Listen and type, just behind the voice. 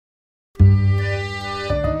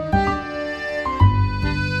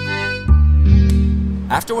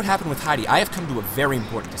After what happened with Heidi, I have come to a very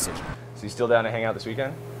important decision. So you still down to hang out this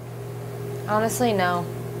weekend? Honestly, no.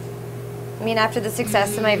 I mean, after the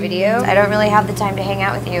success of my video, I don't really have the time to hang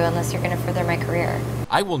out with you unless you're gonna further my career.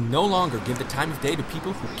 I will no longer give the time of day to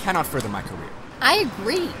people who cannot further my career. I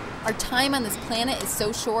agree. Our time on this planet is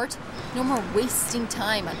so short. No more wasting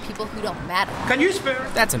time on people who don't matter. Can you spare?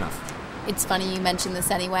 That's enough. It's funny you mention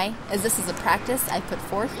this anyway, as this is a practice I put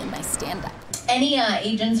forth in my stand-up. Any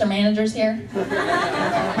agents or managers here?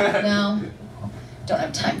 No? Don't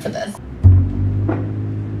have time for this.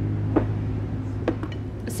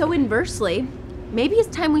 So inversely, maybe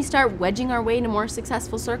it's time we start wedging our way into more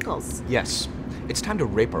successful circles. Yes, it's time to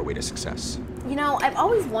rape our way to success. You know, I've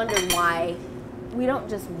always wondered why we don't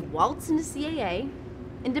just waltz into CAA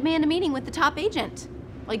and demand a meeting with the top agent,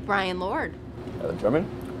 like Bryan Lourd. Turman,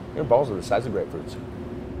 your balls are the size of grapefruits.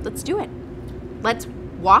 Let's do it. Let's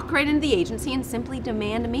walk right into the agency and simply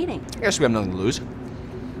demand a meeting. I guess we have nothing to lose.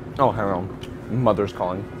 Oh, hang on. Mother's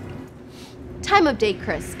calling. Time of day,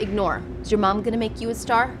 Chris. Ignore. Is your mom gonna make you a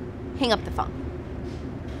star? Hang up the phone.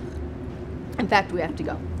 In fact, we have to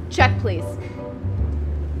go. Check, please.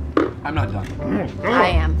 I'm not done. I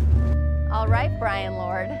am. All right, Bryan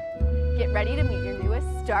Lourd. Get ready to meet your newest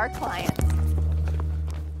star client.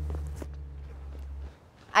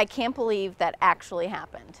 I can't believe that actually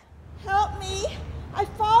happened. Help me! I've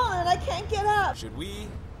fallen and I can't get up. Should we?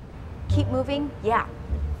 Keep moving? Yeah.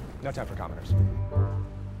 No time for commenters.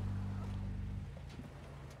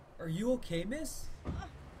 Are you okay, miss?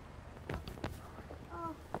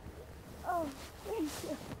 Oh, thank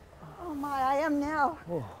you. Oh my, I am now.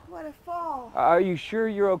 Oh. What a fall. Are you sure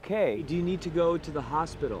you're okay? Do you need to go to the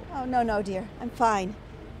hospital? Oh, no, dear. I'm fine.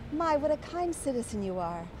 My, what a kind citizen you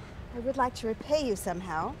are. I would like to repay you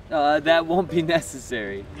somehow. That won't be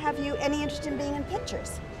necessary. Have you any interest in being in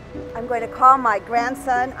pictures? I'm going to call my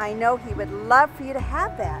grandson. I know he would love for you to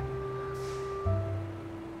have that.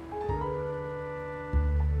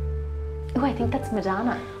 Oh, I think that's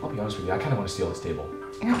Madonna. I'll be honest with you, I kind of want to steal this table.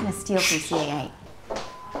 You're not gonna steal from CAA.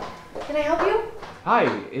 Can I help you? Hi,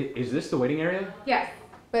 is this the waiting area? Yes.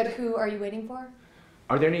 But who are you waiting for?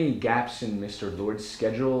 Are there any gaps in Mr. Lourd's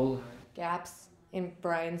schedule? Gaps in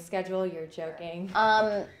Bryan's schedule? You're joking.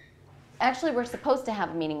 Actually, we're supposed to have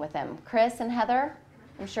a meeting with him. Chris and Heather,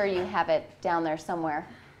 I'm sure you have it down there somewhere.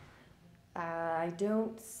 I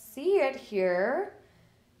don't see it here.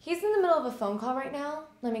 He's in the middle of a phone call right now.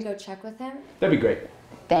 Let me go check with him. That'd be great.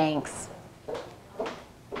 Thanks.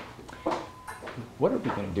 What are we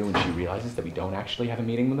going to do when she realizes that we don't actually have a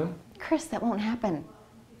meeting with him? Chris, that won't happen.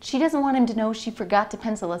 She doesn't want him to know she forgot to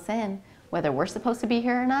pencil us in. Whether we're supposed to be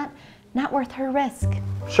here or not worth her risk.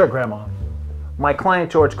 Sure, Grandma. My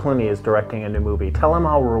client George Clooney is directing a new movie. Tell him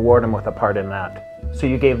I'll reward him with a part in that. So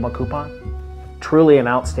you gave him a coupon? Truly an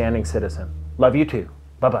outstanding citizen. Love you too.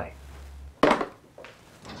 Bye-bye.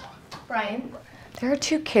 Bryan, there are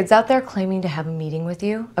two kids out there claiming to have a meeting with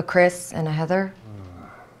you, a Chris and a Heather.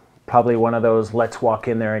 Probably one of those let's walk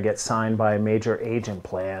in there and get signed by a major agent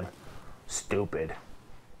plan. Stupid.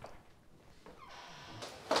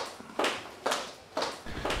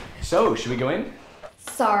 So, should we go in?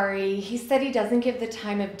 Sorry, he said he doesn't give the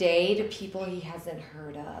time of day to people he hasn't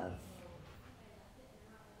heard of.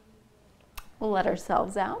 We'll let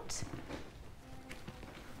ourselves out.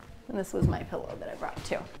 And this was my pillow that I brought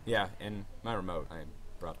too. Yeah, and my remote. I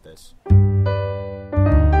brought this.